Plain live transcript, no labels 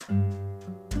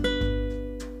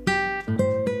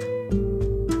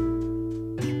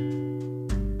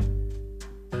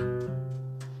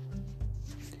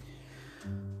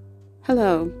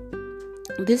Hello,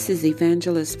 this is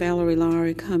Evangelist Valerie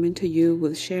Laurie coming to you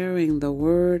with sharing the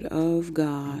Word of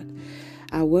God.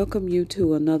 I welcome you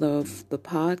to another of the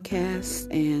podcasts,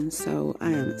 and so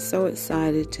I am so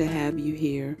excited to have you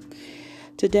here.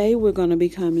 Today we're going to be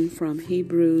coming from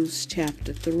Hebrews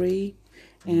chapter 3,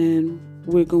 and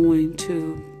we're going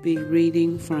to be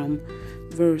reading from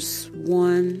verse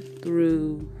 1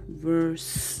 through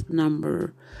verse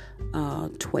number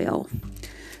 12.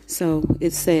 So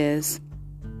it says,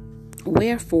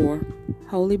 "Wherefore,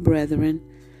 holy brethren,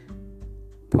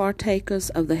 partakers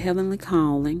of the heavenly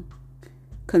calling,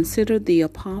 consider the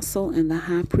apostle and the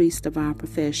high priest of our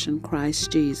profession,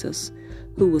 Christ Jesus,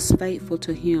 who was faithful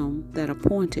to him that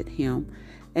appointed him,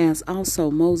 as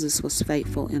also Moses was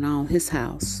faithful in all his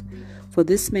house. For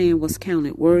this man was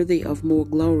counted worthy of more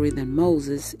glory than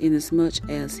Moses, inasmuch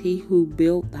as he who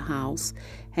built the house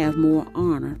have more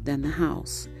honor than the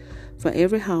house. For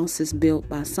every house is built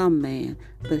by some man,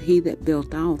 but he that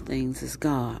built all things is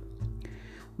God.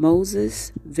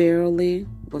 Moses verily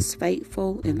was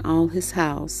faithful in all his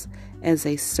house as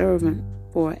a servant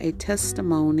for a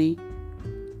testimony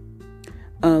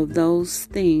of those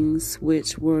things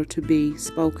which were to be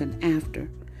spoken after.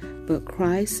 But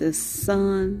Christ is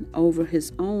son over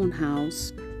his own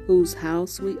house, whose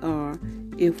house we are,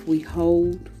 if we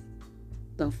hold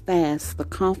the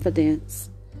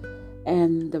confidence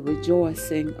and the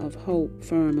rejoicing of hope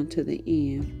firm unto the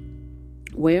end.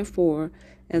 Wherefore,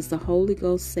 as the Holy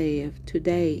Ghost saith,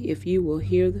 Today, if you will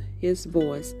hear his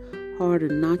voice,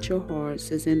 harden not your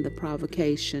hearts as in the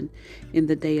provocation, in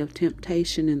the day of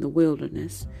temptation in the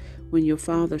wilderness, when your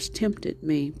fathers tempted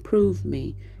me, proved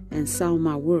me, and saw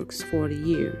my works 40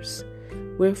 years.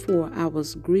 Wherefore I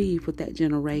was grieved with that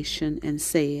generation, and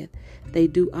said, They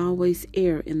do always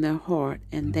err in their heart,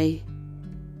 and they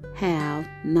have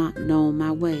not known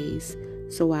my ways.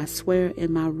 So I swear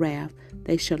in my wrath,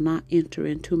 they shall not enter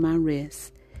into my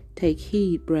rest. Take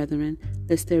heed, brethren,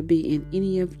 lest there be in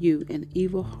any of you an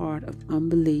evil heart of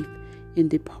unbelief in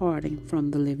departing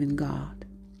from the living God."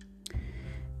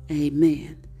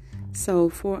 Amen. So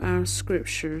for our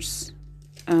scriptures,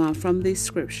 from these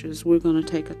scriptures, we're going to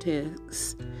take a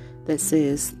text that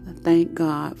says, "Thank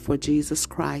God for Jesus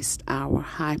Christ, our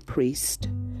high priest."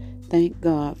 Thank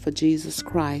God for Jesus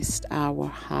Christ, our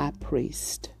high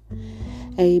priest.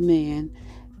 Amen.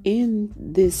 In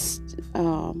this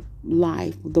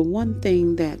life, the one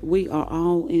thing that we are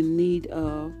all in need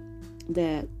of,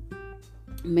 that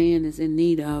man is in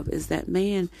need of, is that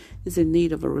man is in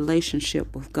need of a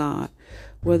relationship with God,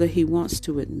 whether he wants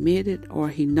to admit it or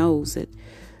he knows it.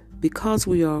 Because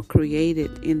we are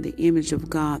created in the image of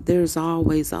God, there's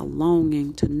always a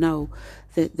longing to know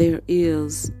that there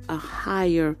is a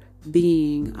higher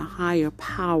being, a higher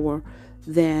power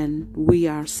than we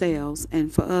ourselves.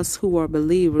 And for us who are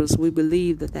believers, we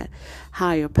believe that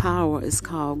higher power is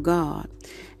called God.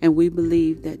 And we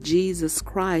believe that Jesus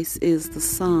Christ is the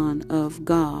Son of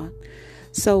God.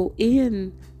 So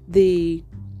in the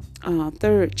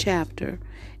third chapter,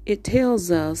 it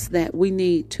tells us that we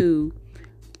need to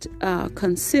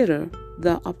consider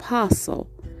the apostle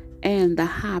and the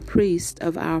high priest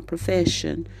of our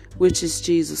profession, which is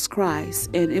Jesus Christ.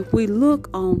 And if we look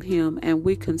on him and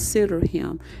we consider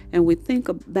him and we think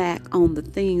back on the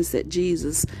things that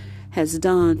Jesus has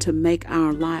done to make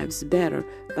our lives better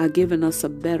by giving us a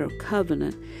better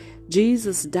covenant,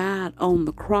 Jesus died on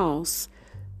the cross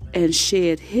and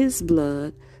shed his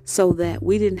blood so that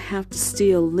we didn't have to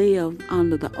still live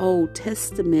under the Old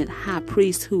Testament high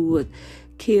priest who would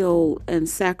kill and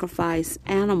sacrifice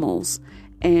animals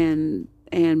and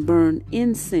burn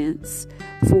incense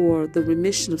for the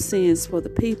remission of sins for the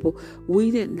people.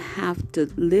 We didn't have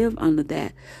to live under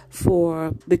that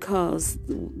because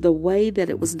the way that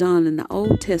it was done in the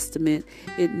Old Testament,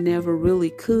 it never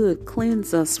really could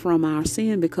cleanse us from our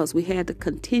sin because we had to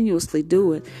continuously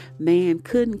do it. Man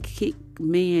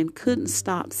couldn't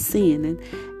stop sinning,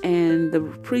 and the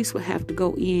priest would have to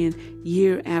go in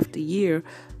year after year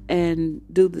and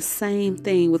do the same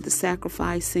thing with the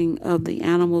sacrificing of the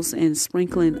animals and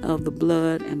sprinkling of the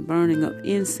blood and burning of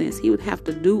incense. He would have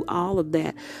to do all of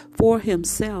that for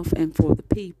himself and for the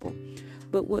people.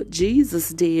 But what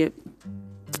Jesus did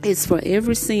is for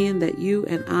every sin that you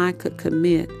and I could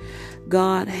commit,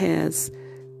 God has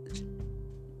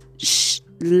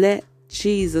let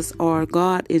Jesus, or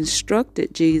God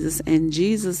instructed Jesus, and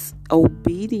Jesus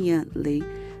obediently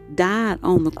died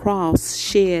on the cross,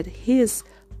 shed his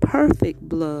perfect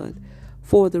blood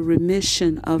for the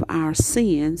remission of our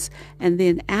sins. And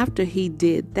then after he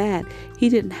did that, he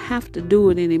didn't have to do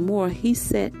it anymore. He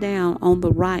sat down on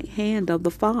the right hand of the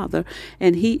Father,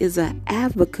 and he is an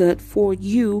advocate for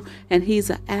you, and he's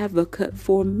an advocate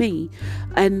for me.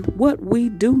 And what we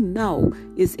do know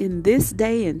is in this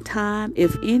day and time,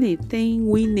 if anything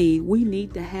we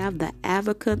need to have the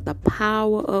advocate, the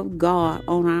power of God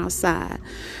on our side,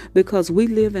 because we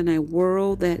live in a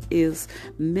world that is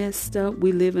messed up.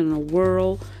 We live in a world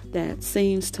that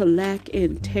seems to lack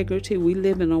integrity. We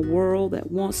live in a world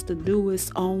that wants to do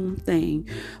its own thing.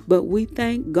 But we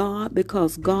thank God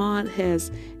because God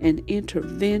has an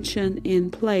intervention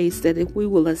in place that if we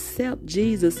will accept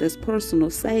Jesus as personal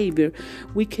Savior,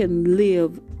 we can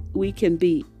live, we can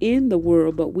be in the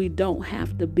world, but we don't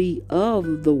have to be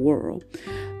of the world.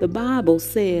 The Bible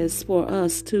says for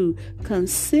us to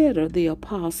consider the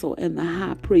apostle and the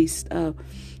high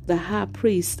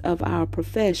priest of our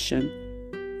profession,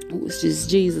 which is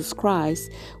Jesus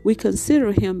Christ. We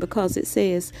consider him because it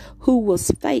says, who was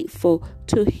faithful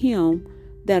to him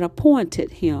that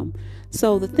appointed him.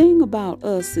 So the thing about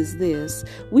us is this: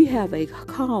 we have a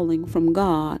calling from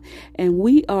God, and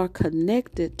we are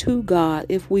connected to God.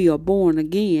 If we are born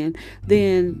again,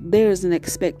 then there's an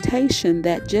expectation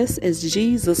that just as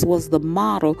Jesus was the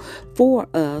model for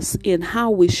us in how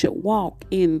we should walk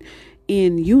in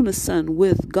unison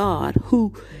with God,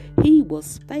 who he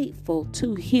was faithful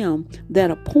to him that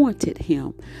appointed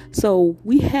him. So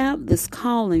we have this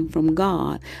calling from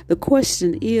God. The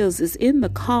question is in the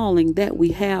calling that we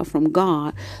have from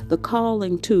God, the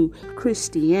calling to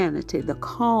Christianity, the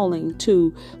calling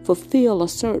to fulfill a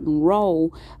certain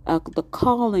role, the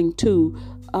calling to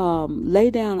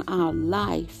lay down our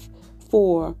life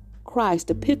for Christ,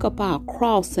 to pick up our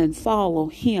cross and follow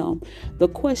him. The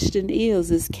question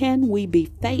is can we be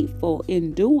faithful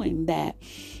in doing that?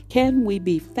 Can we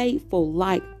be faithful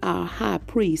like our high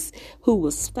priest who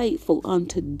was faithful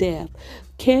unto death?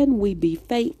 Can we be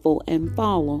faithful and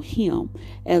follow him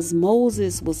as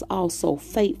Moses was also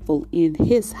faithful in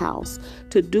his house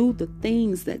to do the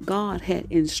things that God had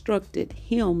instructed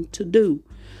him to do?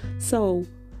 So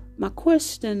my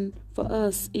question for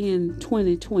us in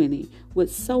 2020,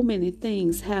 with so many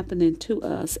things happening to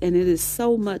us, and it is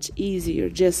so much easier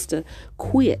just to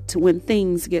quit when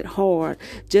things get hard,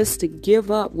 just to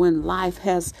give up when life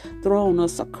has thrown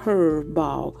us a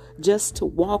curveball, just to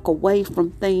walk away from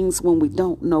things when we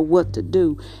don't know what to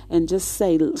do, and just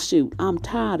say, shoot, I'm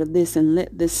tired of this, and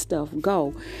let this stuff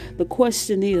go. The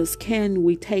question is, can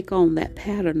we take on that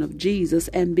pattern of Jesus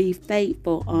and be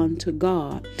faithful unto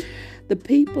God? The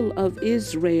people of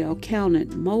Israel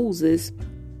counted Moses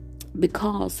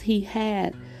because he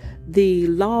had the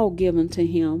law given to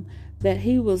him, that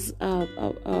he was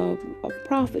a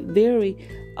prophet, very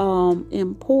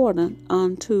important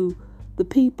unto the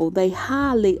people. They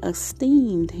highly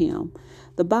esteemed him.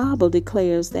 The Bible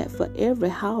declares that for every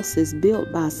house is built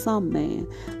by some man,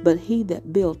 but he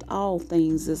that built all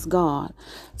things is God.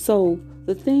 So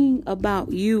the thing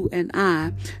about you and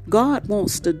I, God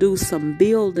wants to do some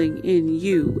building in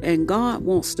you, and God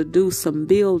wants to do some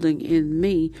building in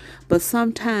me. But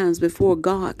sometimes before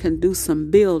God can do some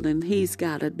building, he's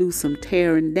got to do some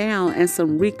tearing down and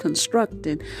some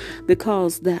reconstructing,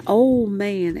 because that old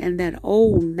man and that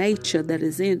old nature that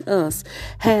is in us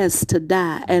has to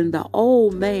die, and the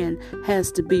old man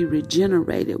has to be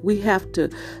regenerated. We have to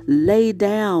lay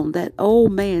down. That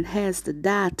old man has to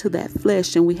die to that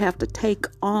flesh, and we have to take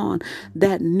on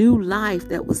that new life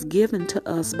that was given to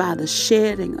us by the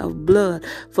shedding of blood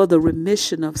for the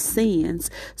remission of sins,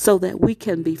 so that we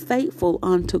can be faithful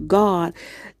unto God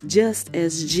just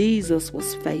as Jesus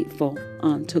was faithful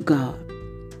unto God.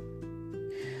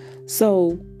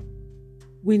 So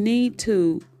we need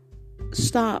to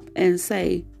stop and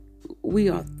say, we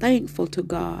are thankful to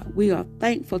God. We are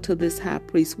thankful to this high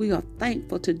priest. We are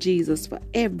thankful to Jesus for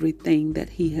everything that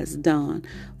he has done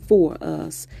for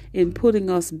us in putting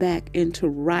us back into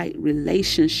right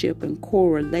relationship and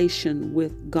correlation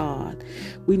with God.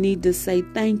 We need to say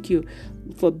thank you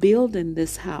for building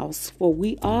this house, for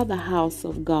we are the house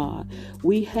of God.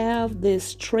 We have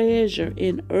this treasure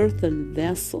in earthen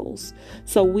vessels.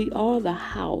 So we are the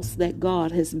house that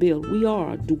God has built. We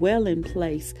are a dwelling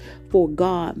place for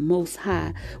God Most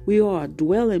High. We are a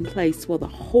dwelling place for the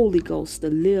Holy Ghost to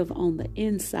live on the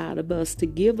inside of us, to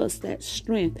give us that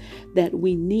strength that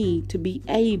we need to be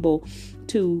able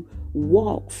to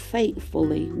walk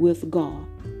faithfully with God.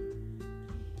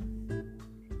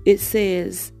 It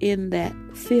says in that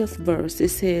 5th verse, it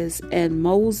says, and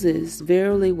Moses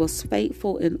verily was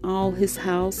faithful in all his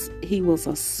house. He was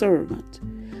a servant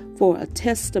for a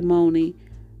testimony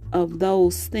of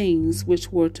those things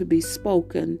which were to be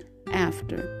spoken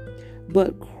after,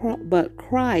 but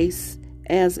Christ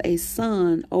as a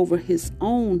son over his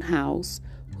own house,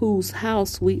 whose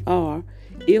house we are,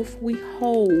 if we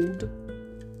hold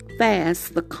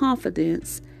fast the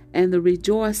confidence and the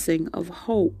rejoicing of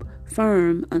hope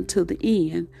firm until the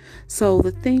end. So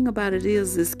the thing about it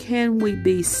is can we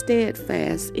be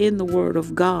steadfast in the word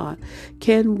of God?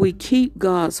 Can we keep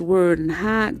God's word and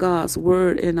hide God's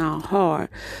word in our heart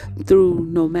through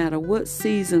no matter what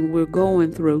season we're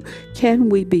going through? Can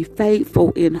we be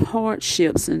faithful in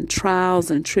hardships and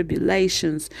trials and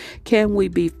tribulations? Can we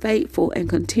be faithful and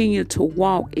continue to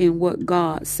walk in what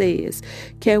God says?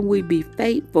 Can we be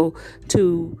faithful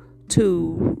to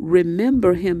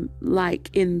remember him,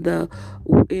 like in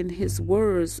his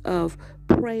words of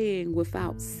praying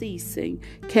without ceasing?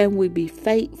 Can we be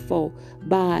faithful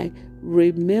by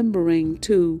remembering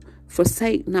to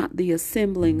forsake not the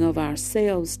assembling of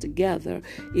ourselves together?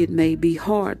 It may be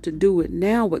hard to do it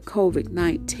now with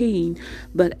COVID-19,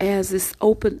 but as it's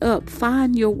opened up,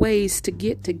 find your ways to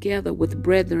get together with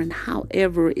brethren,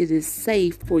 however it is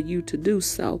safe for you to do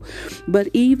so. But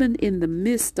even in the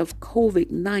midst of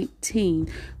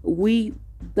COVID-19,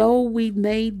 though we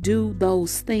may do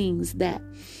those things that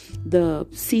the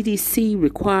CDC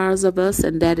requires of us,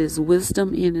 and that is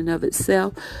wisdom in and of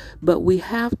itself, but we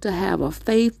have to have a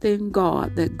faith in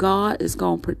God that God is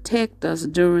going to protect us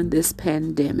during this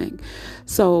pandemic.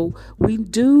 So we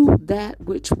do that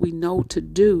which we know to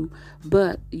do,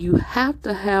 but you have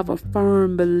to have a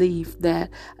firm belief that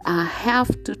I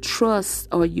have to trust,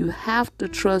 or you have to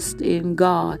trust in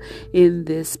God in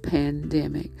this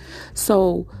pandemic.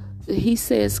 So he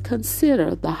says,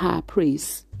 consider the high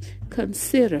priest.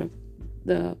 Consider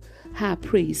the high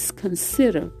priest,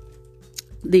 consider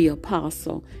the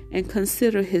apostle, and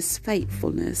consider his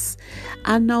faithfulness.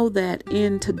 I know that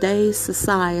in today's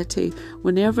society,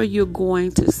 whenever you're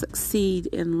going to succeed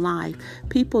in life,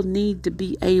 people need to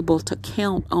be able to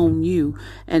count on you.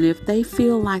 And if they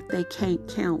feel like they can't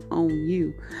count on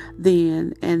you,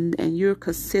 then and you're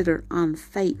considered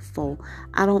unfaithful,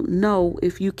 I don't know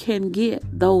if you can get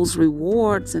those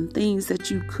rewards and things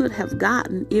that you could have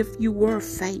gotten if you were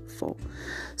faithful.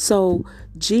 So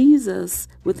Jesus,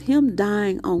 with him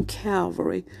dying on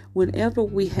Calvary, whenever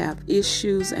we have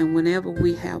issues and whenever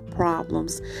we have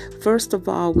problems, first of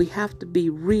all, we have to be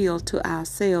real to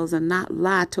ourselves and not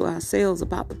lie to ourselves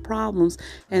about the problems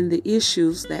and the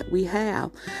issues that we have.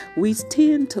 We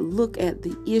tend to look at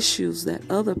the issues that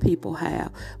other people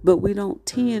have, but we don't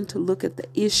tend to look at the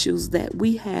issues that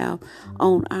we have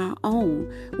on our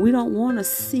own. We don't want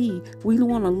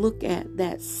to look at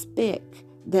that speck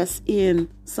that's in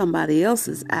somebody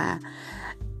else's eye,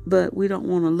 but we don't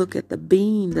want to look at the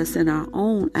beam that's in our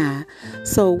own eye.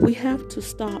 So we have to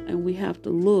stop and we have to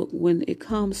look when it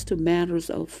comes to matters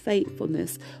of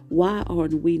faithfulness. Why are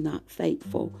we not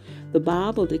faithful? The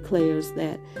Bible declares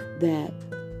that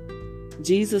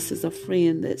Jesus is a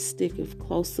friend that sticketh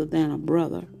closer than a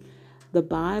brother. The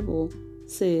Bible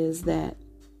says that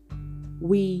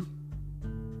we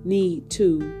need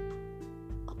to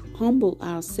humble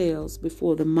ourselves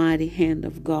before the mighty hand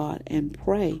of God and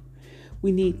pray.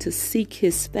 We need to seek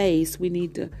his face. We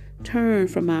need to turn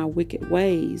from our wicked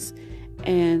ways.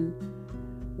 And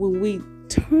when we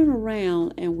turn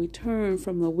around and we turn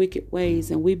from the wicked ways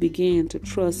and we begin to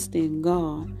trust in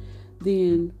God,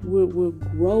 then we're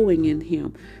growing in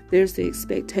him. There's the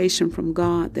expectation from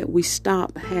God that we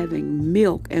stop having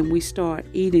milk and we start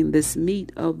eating this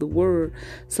meat of the word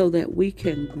so that we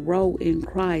can grow in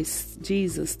Christ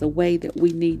Jesus the way that we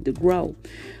need to grow.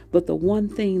 But the one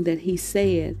thing that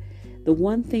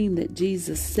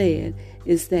Jesus said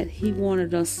is that he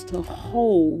wanted us to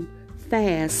hold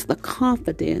fast the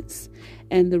confidence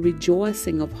and the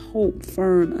rejoicing of hope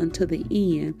firm unto the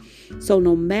end. So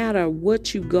no matter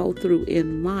what you go through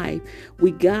in life,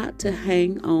 we got to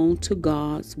hang on to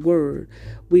God's word.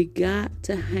 We got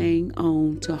to hang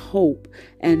on to hope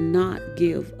and not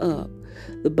give up.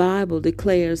 The Bible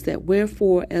declares that,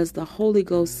 wherefore, as the Holy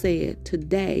Ghost said,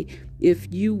 today,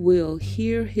 if you will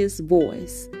hear his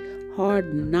voice,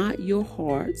 harden not your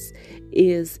hearts,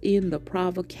 is in the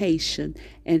provocation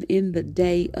and in the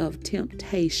day of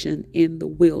temptation in the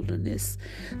wilderness.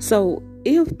 So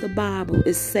if the Bible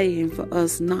is saying for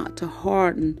us not to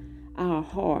harden our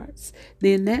hearts,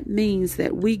 then that means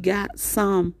that we got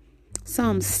some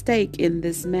stake in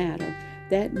this matter.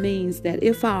 That means that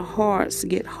if our hearts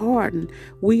get hardened,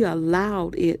 we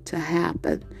allowed it to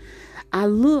happen. I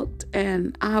looked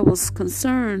and I was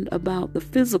concerned about the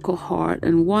physical heart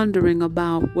and wondering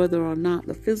about whether or not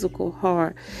the physical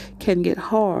heart can get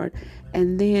hard.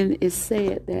 And then it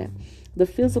said that The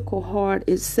physical heart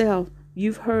itself,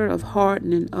 you've heard of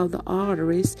hardening of the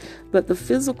arteries, but the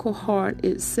physical heart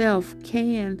itself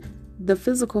can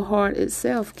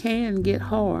get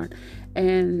hard.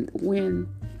 And when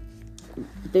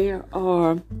there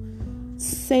are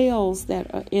cells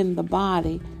that are in the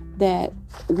body, that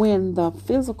when the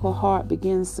physical heart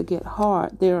begins to get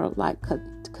hard, there are like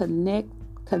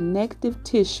connective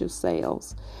tissue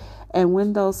cells. And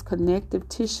when those connective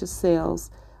tissue cells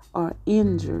are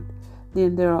injured,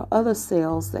 then there are other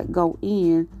cells that go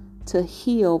in to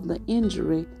heal the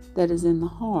injury that is in the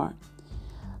heart.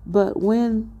 But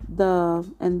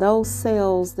those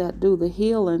cells that do the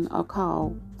healing are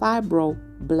called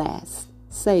fibroblast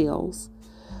cells.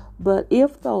 But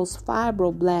if those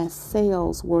fibroblast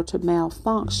cells were to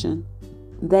malfunction,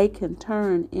 they can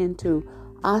turn into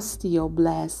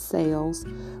osteoblast cells,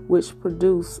 which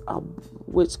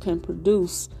can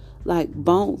produce like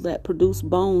bones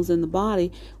in the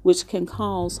body, which can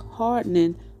cause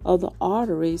hardening of the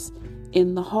arteries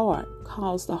in the heart,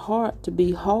 cause the heart to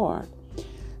be hard.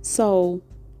 So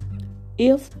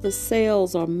if the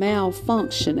cells are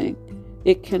malfunctioning,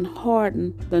 it can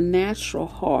harden the natural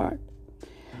heart.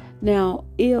 Now,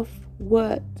 if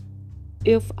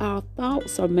our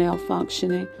thoughts are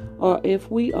malfunctioning, or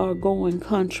if we are going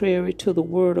contrary to the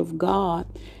Word of God,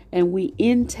 and we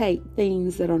intake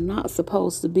things that are not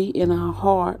supposed to be in our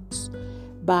hearts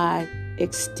by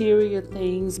exterior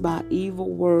things, by evil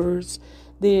words,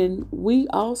 then we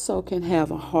also can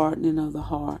have a hardening of the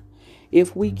heart.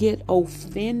 If we get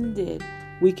offended,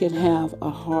 we can have a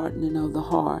hardening of the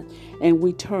heart, and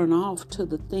we turn off to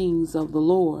the things of the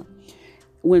Lord.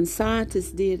 When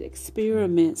scientists did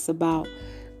experiments about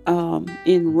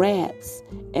in rats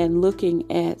and looking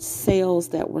at cells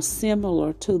that were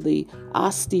similar to the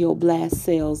osteoblast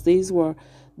cells, these were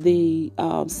the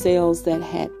cells that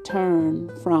had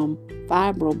turned from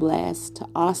fibroblasts to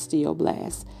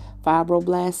osteoblasts.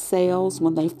 Fibroblast cells,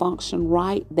 when they function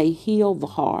right, they heal the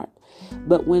heart.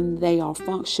 But when they are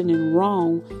functioning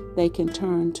wrong, they can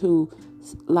turn to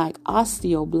like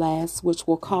osteoblasts, which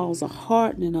will cause a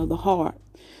hardening of the heart.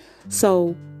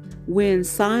 So when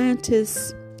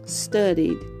scientists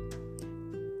studied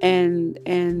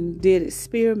and did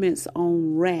experiments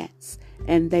on rats,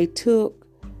 and they took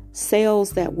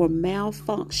cells that were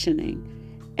malfunctioning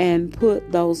and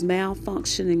put those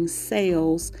malfunctioning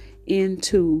cells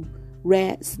into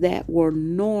rats that were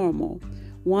normal,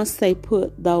 once they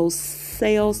put those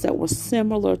cells that were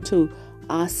similar to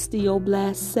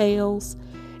osteoblast cells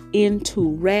into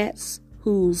rats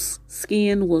whose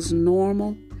skin was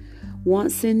normal,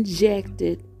 once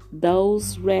injected,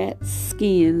 those rats'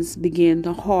 skins began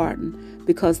to harden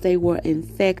because they were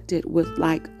infected with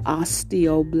like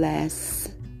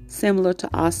osteoblasts, similar to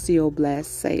osteoblast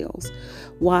cells.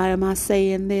 Why am I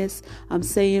saying this? I'm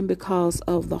saying because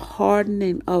of the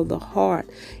hardening of the heart.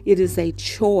 It is a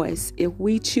choice. If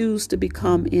we choose to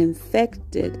become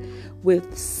infected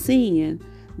with sin,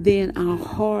 then our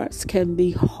hearts can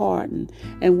be hardened.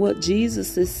 And what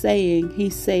Jesus is saying, he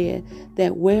said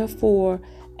that wherefore,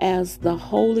 as the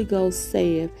Holy Ghost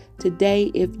saith, today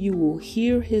if you will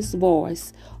hear his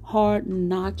voice, harden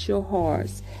not your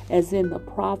hearts, as in the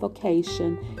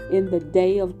provocation in the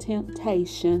day of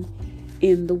temptation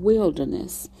in the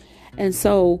wilderness. And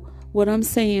so what I'm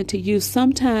saying to you,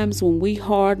 sometimes when we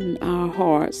harden our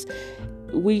hearts,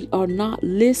 we are not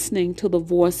listening to the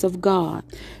voice of God.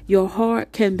 Your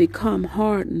heart can become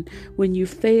hardened when you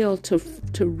fail to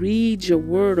read your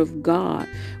word of God,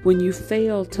 when you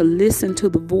fail to listen to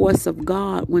the voice of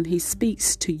God when he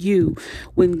speaks to you.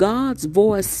 When God's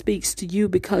voice speaks to you,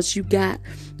 because you got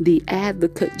the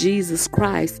advocate, Jesus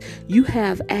Christ, you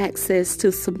have access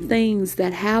to some things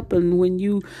that happen when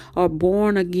you are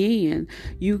born again.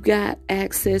 You got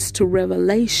access to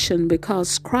revelation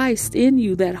because Christ in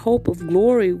you, that hope of glory,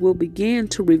 will begin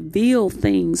to reveal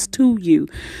things to you.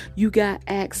 You got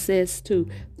access to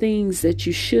things that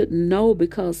you shouldn't know,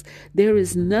 because there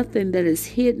is nothing that is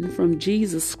hidden from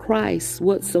Jesus Christ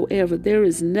whatsoever. There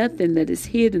is nothing that is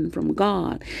hidden from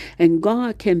God. And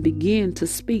God can begin to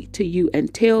speak to you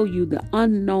and tell you the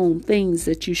unknown things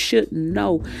that you shouldn't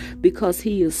know, because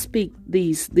he will speak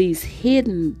these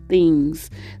hidden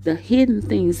things, the hidden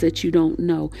things that you don't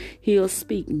know. He'll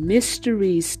speak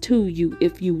mysteries to you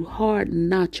if you harden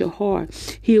not your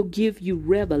heart. He'll give you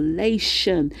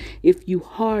revelation if you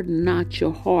harden not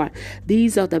your heart.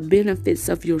 These are the benefits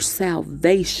of your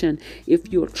salvation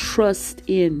if you trust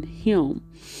in him.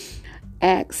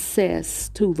 access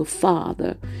to the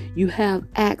Father. You have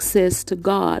access to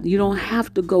God. You don't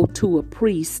have to go to a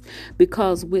priest,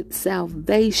 because with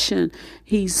salvation,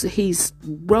 He's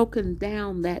broken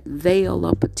down that veil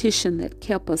of petition that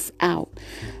kept us out.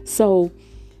 So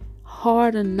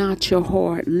harden not your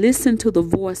heart. Listen to the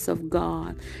voice of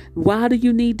God. Why do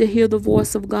you need to hear the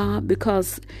voice of God?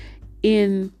 Because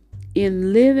in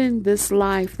living this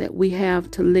life that we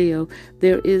have to live,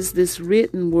 there is this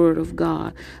written word of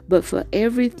God. But for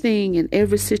everything and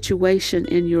every situation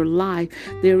in your life,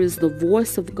 there is the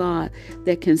voice of God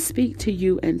that can speak to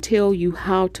you and tell you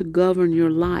how to govern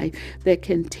your life, that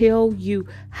can tell you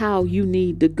how you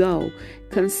need to go.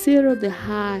 Consider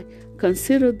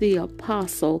the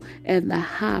apostle and the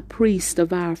high priest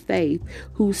of our faith,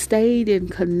 who stayed in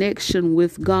connection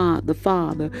with God the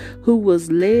Father, who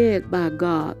was led by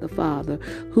God the Father,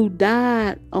 who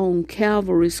died on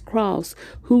Calvary's cross,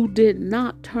 who did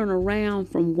not turn around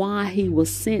from why he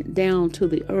was sent down to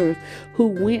the earth, who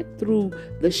went through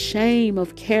the shame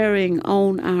of carrying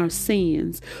on our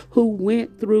sins, who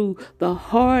went through the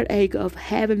heartache of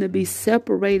having to be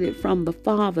separated from the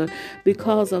Father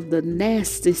because of the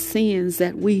nasty sin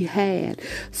that we had.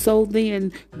 So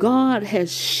then God has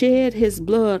shed his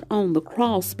blood on the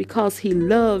cross because he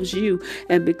loves you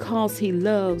and because he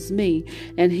loves me.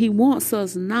 And he wants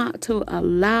us not to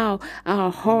allow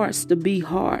our hearts to be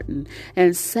hardened.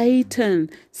 And Satan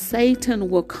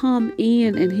will come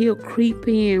in and he'll creep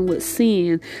in with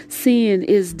sin. Sin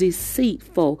is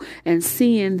deceitful. And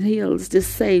sin, he'll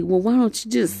just say, well, why don't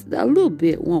you just, a little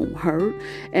bit won't hurt.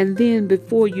 And then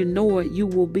before you know it, you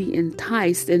will be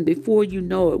enticed. And before you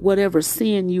know it, whatever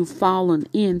sin you've fallen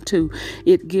into,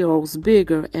 it grows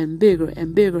bigger and bigger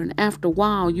and bigger. And after a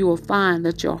while, you will find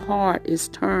that your heart is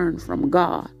turned from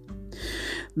God.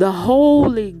 The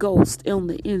Holy Ghost on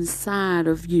the inside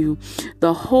of you.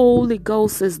 The Holy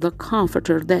Ghost is the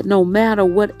comforter, that no matter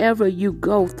whatever you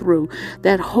go through,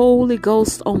 that Holy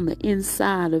Ghost on the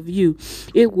inside of you,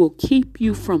 it will keep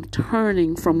you from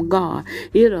turning from God.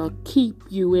 It'll keep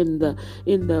you in the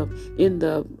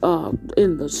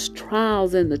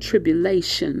trials and the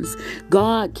tribulations.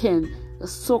 God can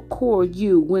succor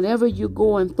you whenever you're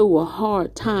going through a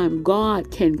hard time. God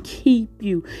can keep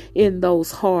you in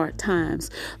those hard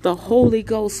times. The Holy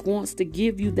Ghost wants to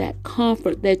give you that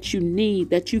comfort that you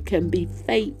need, that you can be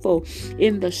faithful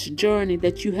in this journey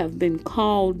that you have been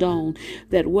called on,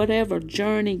 that whatever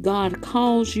journey God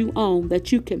calls you on,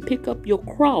 that you can pick up your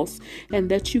cross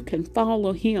and that you can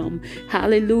follow him.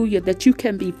 Hallelujah. That you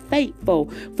can be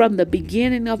faithful from the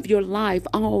beginning of your life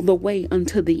all the way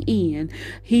until the end.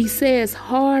 He says,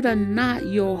 harden not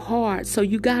your heart. So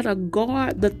you got to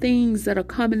guard the things that are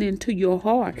coming into your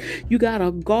heart. You got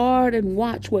to guard and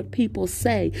watch what people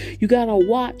say. You got to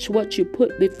watch what you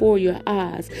put before your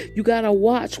eyes. You got to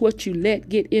watch what you let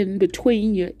get in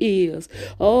between your ears.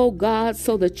 Oh God,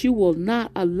 so that you will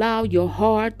not allow your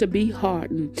heart to be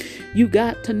hardened. You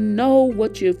got to know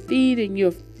what you're feeding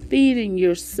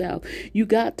yourself. You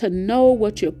got to know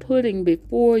what you're putting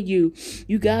before you.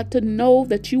 You got to know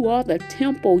that you are the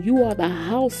temple. You are the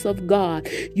house of God.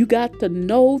 You got to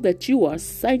know that you are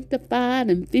sanctified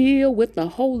and filled with the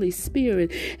Holy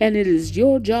Spirit. And it is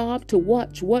your job to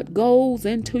watch what goes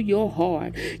into your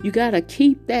heart. You got to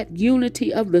keep that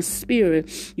unity of the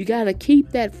Spirit. You got to keep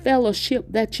that fellowship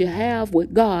that you have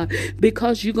with God,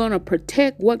 because you're going to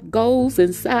protect what goes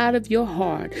inside of your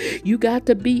heart. You got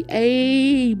to be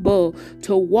able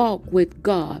to walk with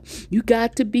God. You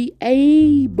got to be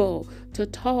able to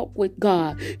talk with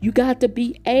God. You got to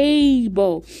be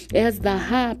able, as the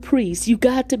high priest, you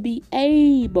got to be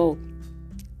able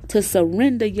to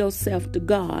surrender yourself to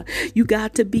God. You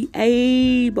got to be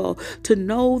able to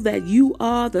know that you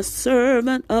are the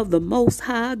servant of the Most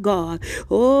High God.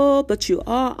 Oh, but you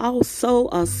are also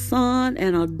a son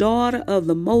and a daughter of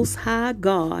the Most High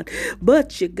God.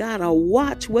 But you got to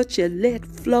watch what you let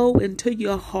flow into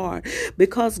your heart,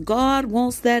 because God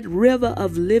wants that river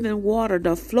of living water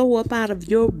to flow up out of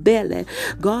your belly.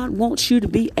 God wants you to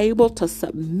be able to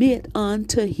submit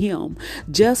unto him,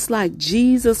 just like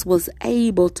Jesus was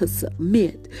able to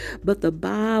submit. But the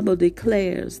Bible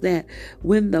declares that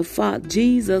when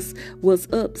Jesus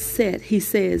was upset,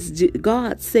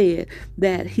 God said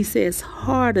that, he says,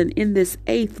 harden, in this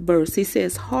 8th verse, he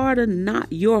says, harden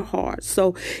not your heart.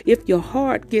 So if your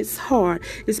heart gets hard,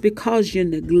 it's because you're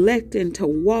neglecting to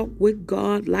walk with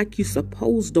God like you're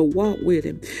supposed to walk with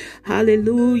him.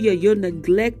 Hallelujah. You're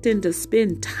neglecting to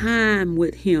spend time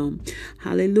with him.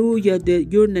 Hallelujah.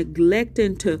 You're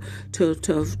neglecting to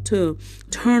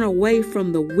turn turn away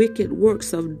from the wicked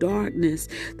works of darkness.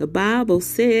 The Bible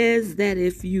says that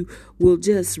if you will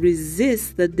just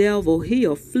resist the devil,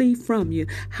 he'll flee from you.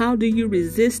 How do you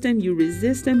resist him? You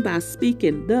resist him by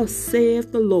speaking, "Thus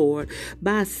saith the Lord,"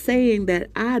 by saying that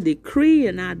I decree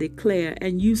and I declare,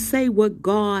 and you say what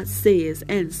God says,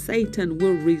 and Satan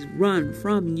will run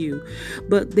from you.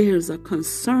 But there's a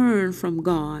concern from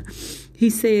God. He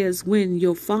says, when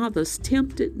your fathers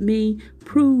tempted me,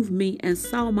 proved me, and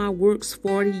saw my works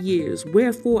 40 years,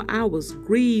 wherefore I was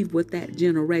grieved with that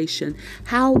generation.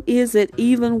 How is it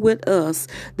even with us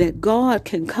that God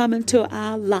can come into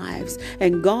our lives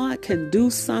and God can do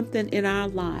something in our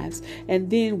lives, and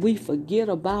then we forget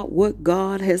about what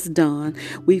God has done?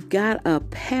 We've got a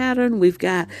pattern. We've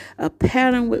got a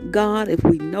pattern with God. If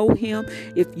we know him,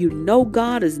 if you know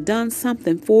God has done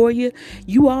something for you,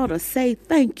 you ought to say,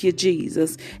 "Thank you, Jesus."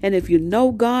 And if you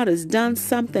know God has done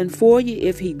something for you,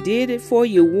 if he did it for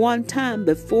you one time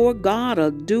before, God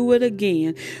will do it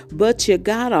again. But you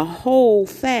got to hold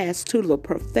fast to the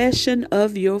profession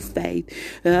of your faith.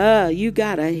 You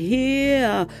got to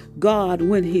hear God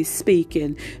when he's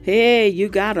speaking. Hey, you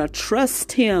got to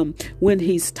trust him when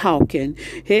he's talking.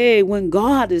 Hey, when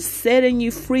God is setting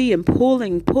you free and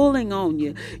pulling on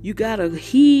you, you got to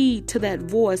heed to that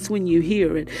voice when you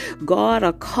hear it. God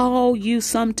will call you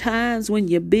sometimes when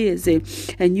you're busy,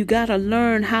 and you got to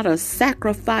learn how to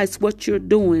sacrifice what you're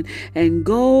doing and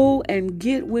go and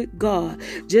get with God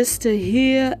just to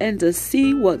hear and to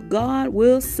see what God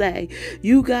will say.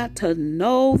 You got to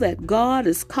know that God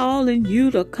is calling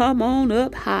you to come on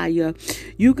up higher.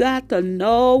 You got to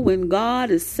know when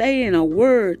God is saying a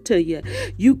word to you.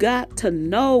 You got to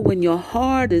know when your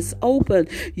heart is open,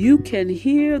 you can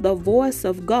hear the voice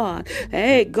of God.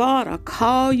 Hey, God will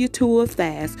call you to a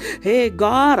fast. Hey,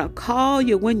 God will call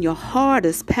you when your heart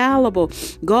is palatable.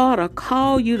 God will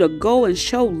call you to go and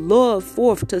show love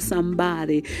forth to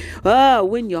somebody.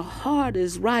 When your heart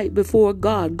is right before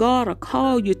God, God will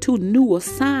call you to new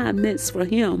assignments for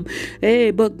him.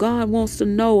 Hey, but God wants to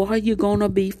know, are you going to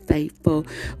be faithful?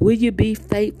 Will you be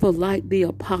faithful like the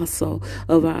apostle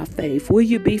of our faith? Will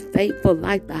you be faithful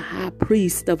like the high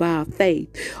priest of our faith?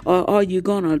 Or are you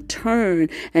going to turn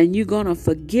and you're going to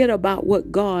forget about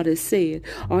what God has said?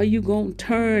 Are you going to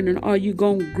turn and are you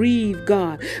going to grieve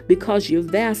God because you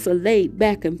vacillate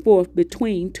back and forth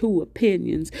between two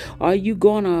opinions? Are you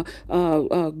going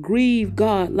to grieve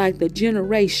God like the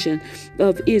generation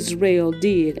of Israel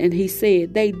did? And he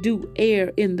said, they do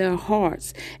err in their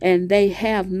hearts and they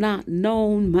have not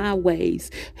known my ways.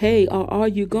 Hey, or are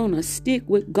you going to stick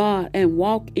with God and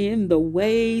walk in the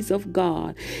ways of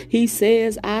God? He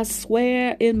says, I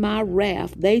swear in my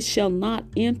wrath, they shall not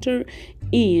enter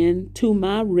into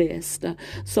my rest.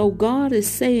 So God is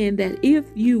saying that if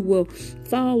you will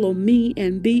follow me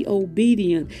and be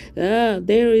obedient,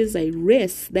 there is a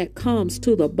rest that comes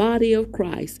to the body of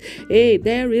Christ. Hey,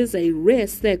 there is a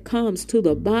rest that comes to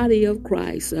the body of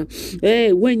Christ.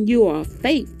 Hey, when you are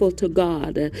faithful to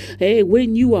God,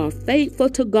 when you are faithful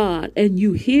to God and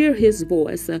you hear his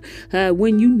voice,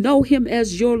 when you know him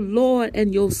as your Lord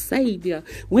and your Savior,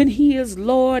 when he is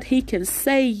Lord, he can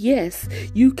say yes.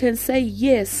 You can say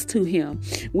yes to him.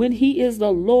 When he is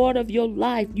the Lord of your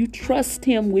life, you trust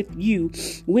him with you.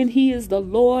 When he is the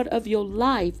Lord of your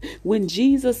life, when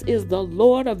Jesus is the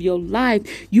Lord of your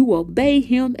life, you obey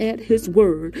him at his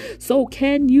word. So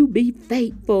can you be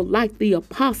faithful like the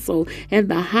apostle and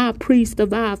the high priest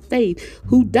of our faith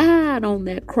who died on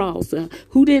that cross,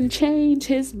 who didn't change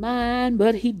his mind,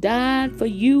 but he died for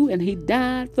you and he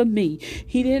died for me.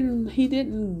 He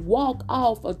didn't walk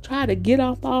off or try to get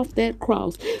off that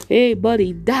cross. Hey, but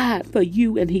he died for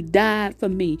you and he died for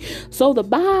me. So the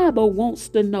Bible wants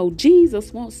to know,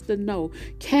 Jesus wants to know,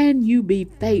 can you be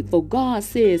faithful? God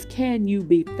says, can you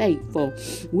be faithful?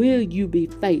 Will you be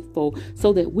faithful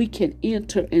so that we can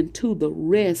enter into the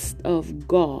rest of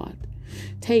God?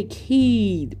 Take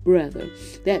heed, brother.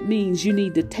 That means you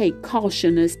need to take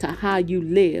caution as to how you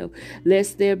live,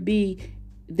 lest there be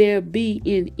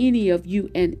in any of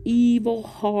you an evil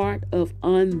heart of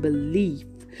unbelief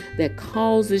that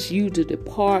causes you to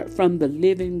depart from the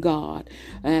living God.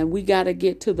 And we got to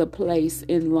get to the place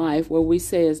in life where we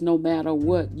says, no matter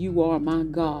what, you are my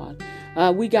God.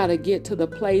 We got to get to the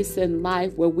place in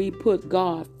life where we put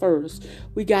God first.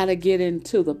 We got to get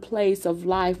into the place of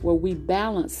life where we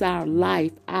balance our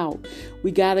life out.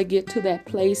 We got to get to that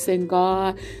place in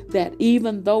God that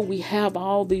even though we have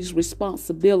all these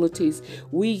responsibilities,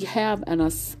 we have an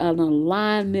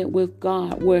alignment with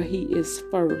God where he is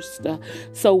first,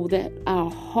 so that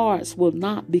our hearts will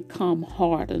not become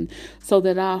hardened, so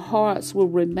that our hearts will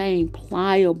remain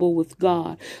pliable with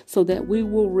God, so that we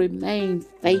will remain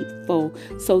faithful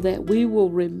faithful, so that we will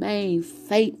remain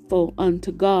faithful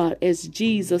unto God as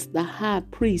Jesus, the high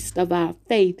priest of our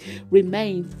faith,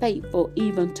 remained faithful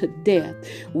even to death.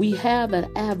 We have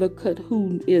an advocate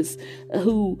who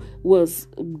was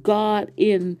God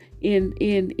incarnate,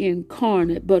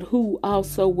 but who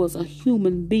also was a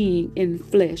human being in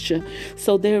flesh.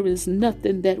 So there is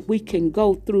nothing that we can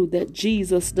go through that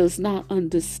Jesus does not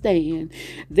understand.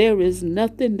 There is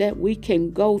nothing that we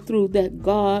can go through that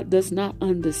God does not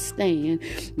understand.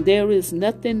 There is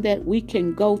nothing that we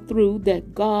can go through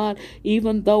that God,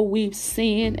 even though we've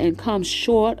sinned and come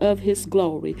short of his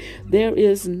glory, there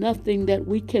is nothing that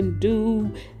we can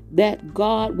do that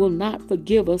God will not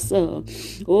forgive us of.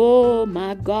 Oh,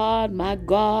 my God, my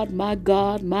God, my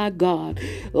God, my God.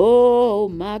 Oh,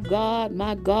 my God,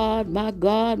 my God, my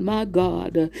God, my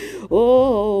God.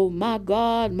 Oh, my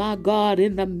God, my God.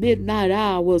 In the midnight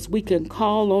hours, we can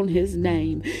call on his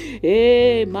name.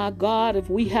 Hey, my God, if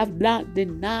we have not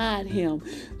denied him.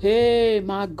 Hey,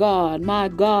 my God, my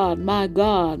God, my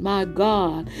God, my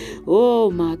God.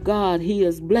 Oh, my God, he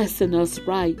is blessing us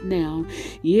right now.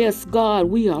 Yes, God,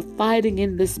 we are fighting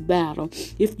in this battle.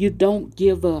 If you don't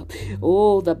give up,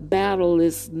 oh, the battle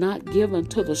is not given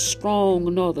to the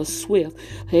strong nor the swift.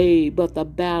 Hey, but the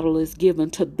battle is given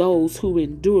to those who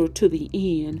endure to the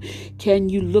end. Can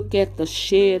you look at the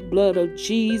shed blood of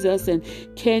Jesus and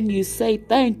can you say,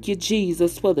 thank you,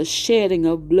 Jesus, for the shedding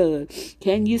of blood?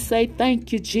 Can you say,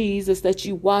 thank you, Jesus, that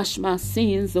you wash my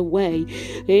sins away?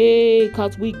 Hey,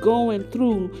 because we going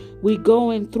through,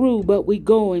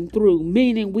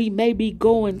 meaning we may be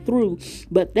going through,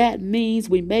 but that means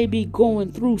we may be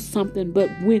going through something, but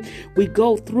when we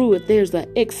go through it, there's an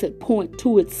exit point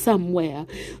to it somewhere.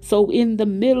 So in the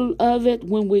middle of it,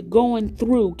 when we're going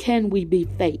through, can we be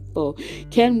faithful?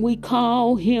 Can we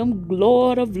call him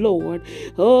Lord of Lord?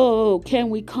 Oh, can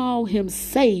we call him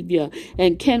Savior?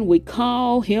 And can we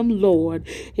call him Lord?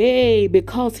 Hey,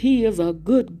 because he is a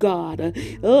good God.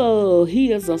 Oh,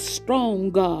 he is a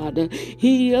strong God.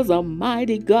 He is a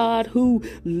mighty God who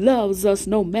loves us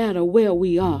no matter where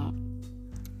we are.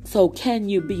 So can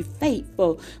you be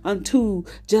faithful unto,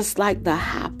 just like the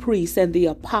high priest and the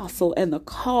apostle and the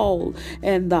call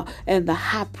and the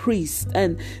high priest,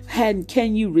 and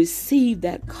can you receive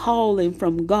that calling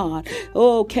from God?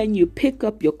 Oh, can you pick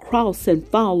up your cross and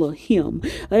follow him?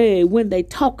 Hey, when they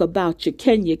talk about you,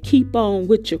 can you keep on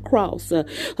with your cross?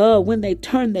 When they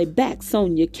turn their backs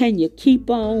on you, can you keep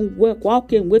on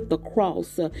walking with the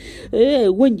cross?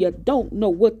 When you don't know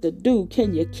what to do,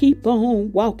 can you keep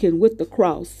on walking with the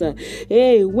cross?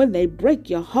 Hey, when they break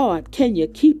your heart, can you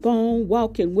keep on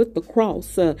walking with the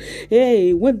cross?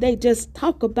 Hey, when they just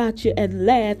talk about you and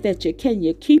laugh at you, can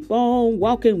you keep on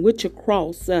walking with your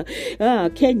cross?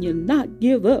 Can you not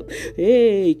give up?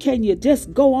 Hey, can you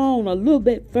just go on a little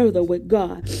bit further with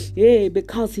God? Hey,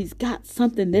 because he's got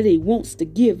something that he wants to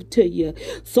give to you.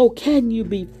 So can you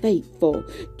be faithful?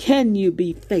 Can you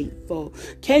be faithful?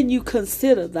 Can you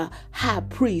consider the high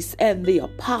priest and the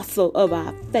apostle of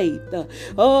our faith?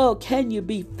 Oh, can you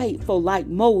be faithful like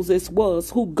Moses was,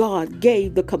 who God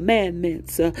gave the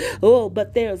commandments?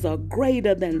 But there's a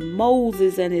greater than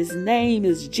Moses, and his name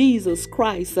is Jesus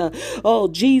Christ.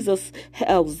 Jesus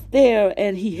was there,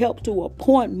 and he helped to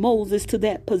appoint Moses to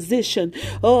that position.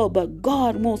 But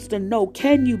God wants to know,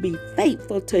 can you be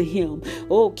faithful to him?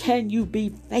 Can you be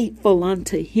faithful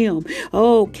unto him?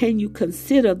 Can you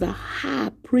consider the high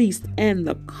priest and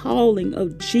the calling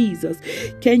of Jesus?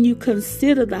 Can you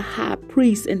consider the high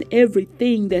priest and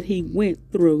everything that he went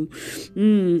through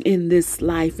in this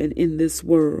life and in this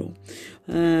world?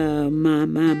 My.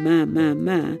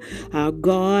 Our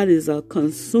God is a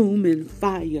consuming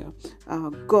fire.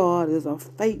 Our God is a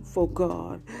faithful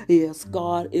God. Yes,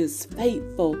 God is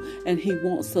faithful, and he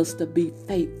wants us to be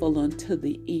faithful until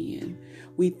the end.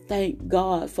 We thank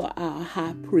God for our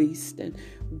high priest, and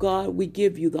God, we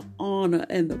give you the honor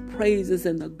and the praises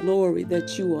and the glory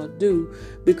that you are due,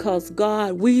 because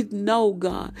God, we know,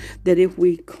 God, that if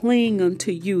we cling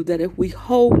unto you, that if we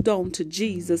hold on to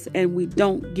Jesus and we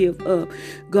don't give up,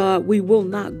 God, we will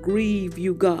not grieve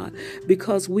you, God,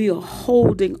 because we are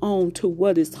holding on to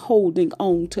what is holding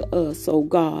on to us, oh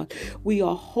God. We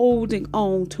are holding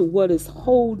on to what is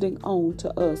holding on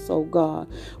to us, oh God.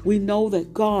 We know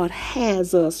that God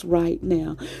has us right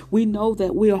now. We know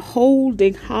that we are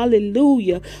holding,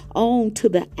 hallelujah, on to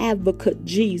the advocate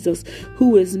Jesus,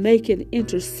 who is making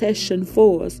intercession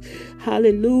for us.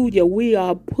 Hallelujah. We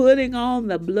are putting on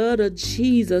the blood of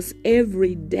Jesus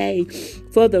every day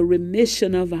for the remission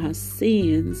remission of our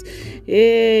sins.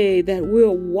 Hey, that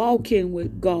we're walking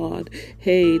with God.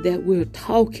 Hey, that we're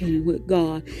talking with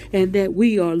God, and that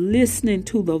we are listening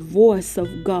to the voice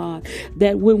of God.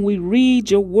 That when we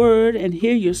read your word and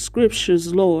hear your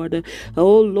scriptures, Lord,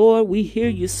 oh Lord, we hear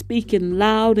you speaking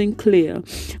loud and clear.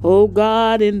 Oh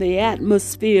God, in the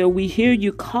atmosphere, we hear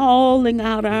you calling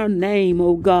out our name,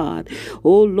 oh God.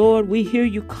 Oh Lord, we hear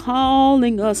you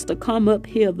calling us to come up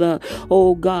hither,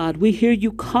 oh God. We hear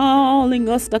you calling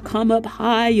us to come up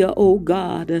higher, oh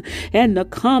God, and to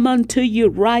come unto you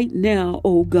right now,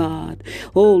 oh God.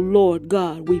 Oh Lord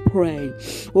God, we pray.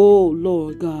 Oh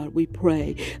Lord God, we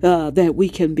pray that we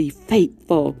can be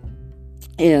faithful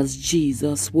as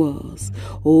Jesus was.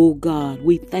 Oh God,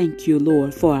 we thank you,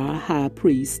 Lord, for our high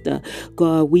priest.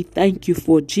 God, we thank you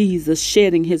for Jesus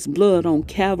shedding his blood on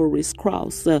Calvary's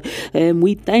cross. And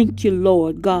we thank you,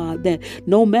 Lord God, that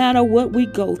no matter what we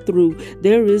go through,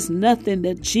 there is nothing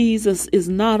that Jesus is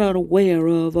not unaware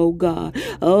of, oh God.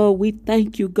 Oh, we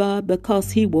thank you, God, because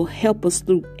he will help us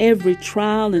through every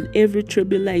trial and every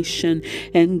tribulation.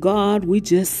 And God, we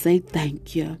just say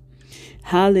thank you.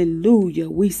 Hallelujah.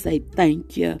 We say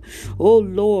thank you. Oh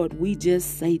Lord, we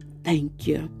just say thank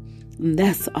you. And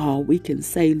that's all we can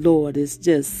say, Lord, is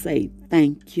just say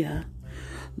thank you.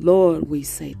 Lord, we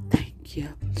say thank you.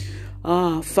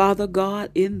 Father God,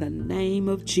 in the name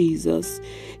of Jesus,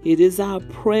 it is our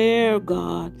prayer,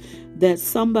 God, that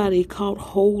somebody caught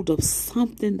hold of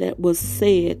something that was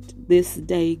said this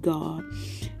day, God.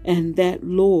 And that,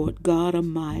 Lord God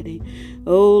Almighty,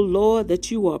 oh Lord, that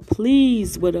you are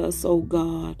pleased with us, oh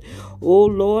God. Oh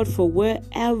Lord, for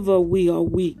wherever we are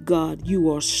weak, God,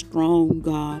 you are strong,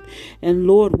 God. And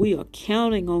Lord, we are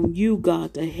counting on you,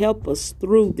 God, to help us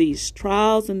through these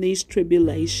trials and these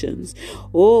tribulations.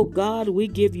 Oh God, we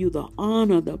give you the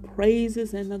honor, the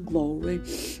praises, and the glory.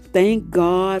 Thank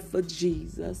God for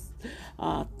Jesus.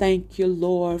 Thank you,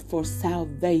 Lord, for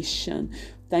salvation.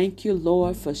 Thank you,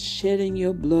 Lord, for shedding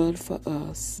your blood for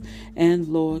us. And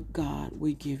Lord God,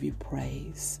 we give you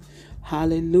praise.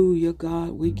 Hallelujah,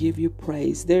 God, we give you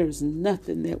praise. There is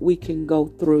nothing that we can go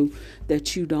through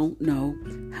that you don't know.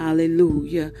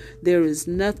 Hallelujah. There is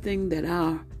nothing that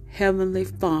our Heavenly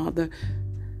Father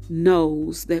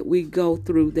knows that we go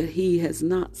through that he has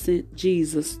not sent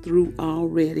Jesus through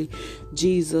already.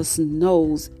 Jesus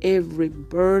knows every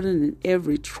burden and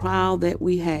every trial that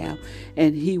we have,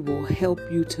 and he will help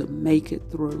you to make it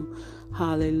through.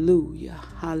 Hallelujah,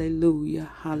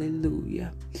 hallelujah,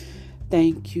 hallelujah.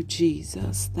 Thank you,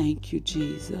 Jesus. Thank you,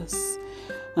 Jesus.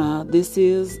 This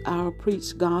is our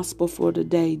preached gospel for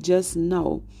today. Just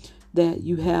know that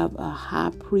you have a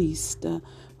high priest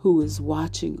who is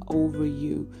watching over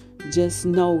you. Just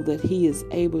know that he is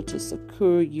able to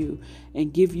secure you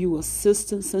and give you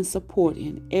assistance and support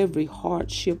in every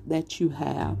hardship that you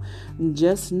have. And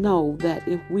just know that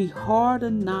if we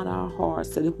harden not our hearts,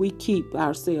 that if we keep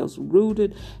ourselves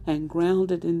rooted and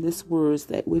grounded in this words,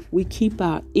 that if we keep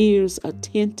our ears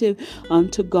attentive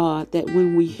unto God, that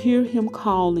when we hear him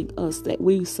calling us, that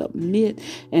we submit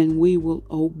and we will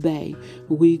obey.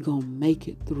 We gonna make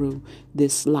it through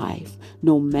this life.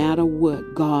 No matter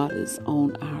what, God is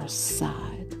on our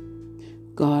side.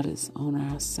 God is on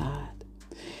our side.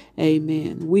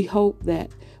 Amen. We hope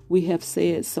that we have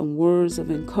said some words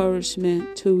of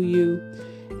encouragement to you,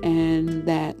 and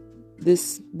that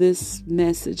this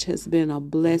message has been a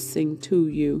blessing to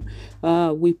you.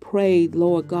 We pray,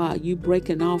 Lord God, you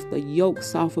breaking off the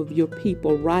yokes off of your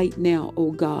people right now,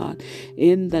 oh God,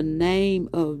 in the name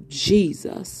of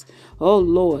Jesus. Oh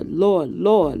Lord, Lord,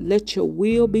 Lord, let your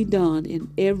will be done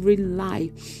in every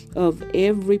life of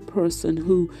every person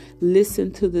who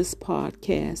listened to this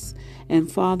podcast.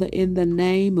 And Father, in the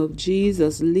name of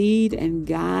Jesus, lead and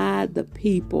guide the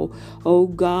people, oh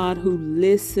God, who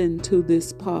listen to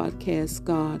this podcast,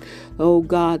 God. Oh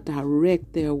God,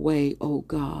 direct their way, oh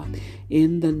God.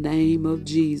 In the name of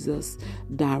Jesus,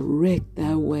 direct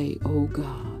their way, oh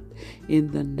God.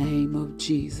 In the name of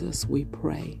Jesus, we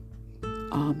pray.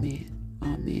 Amen.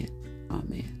 Amen.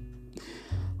 Amen.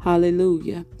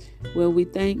 Hallelujah. Well, we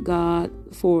thank God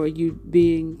for you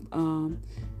being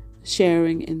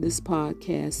sharing in this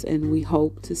podcast, and we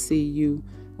hope to see you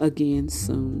again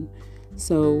soon.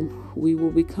 So we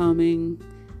will be coming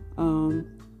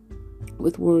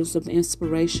with words of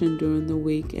inspiration during the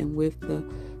week and with the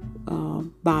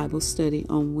Bible study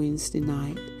on Wednesday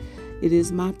night. It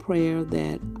is my prayer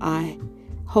that I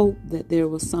hope that there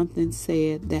was something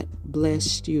said that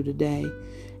blessed you today.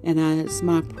 And it's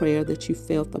my prayer that you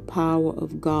felt the power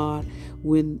of God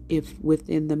if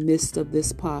within the midst of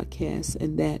this podcast,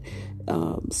 and that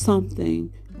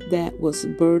something that was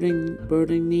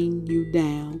burdening you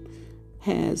down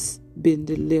has been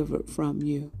delivered from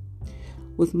you.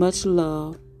 With much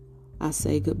love, I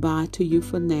say goodbye to you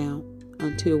for now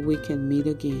until we can meet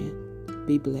again.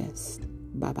 Be blessed.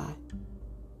 Bye-bye.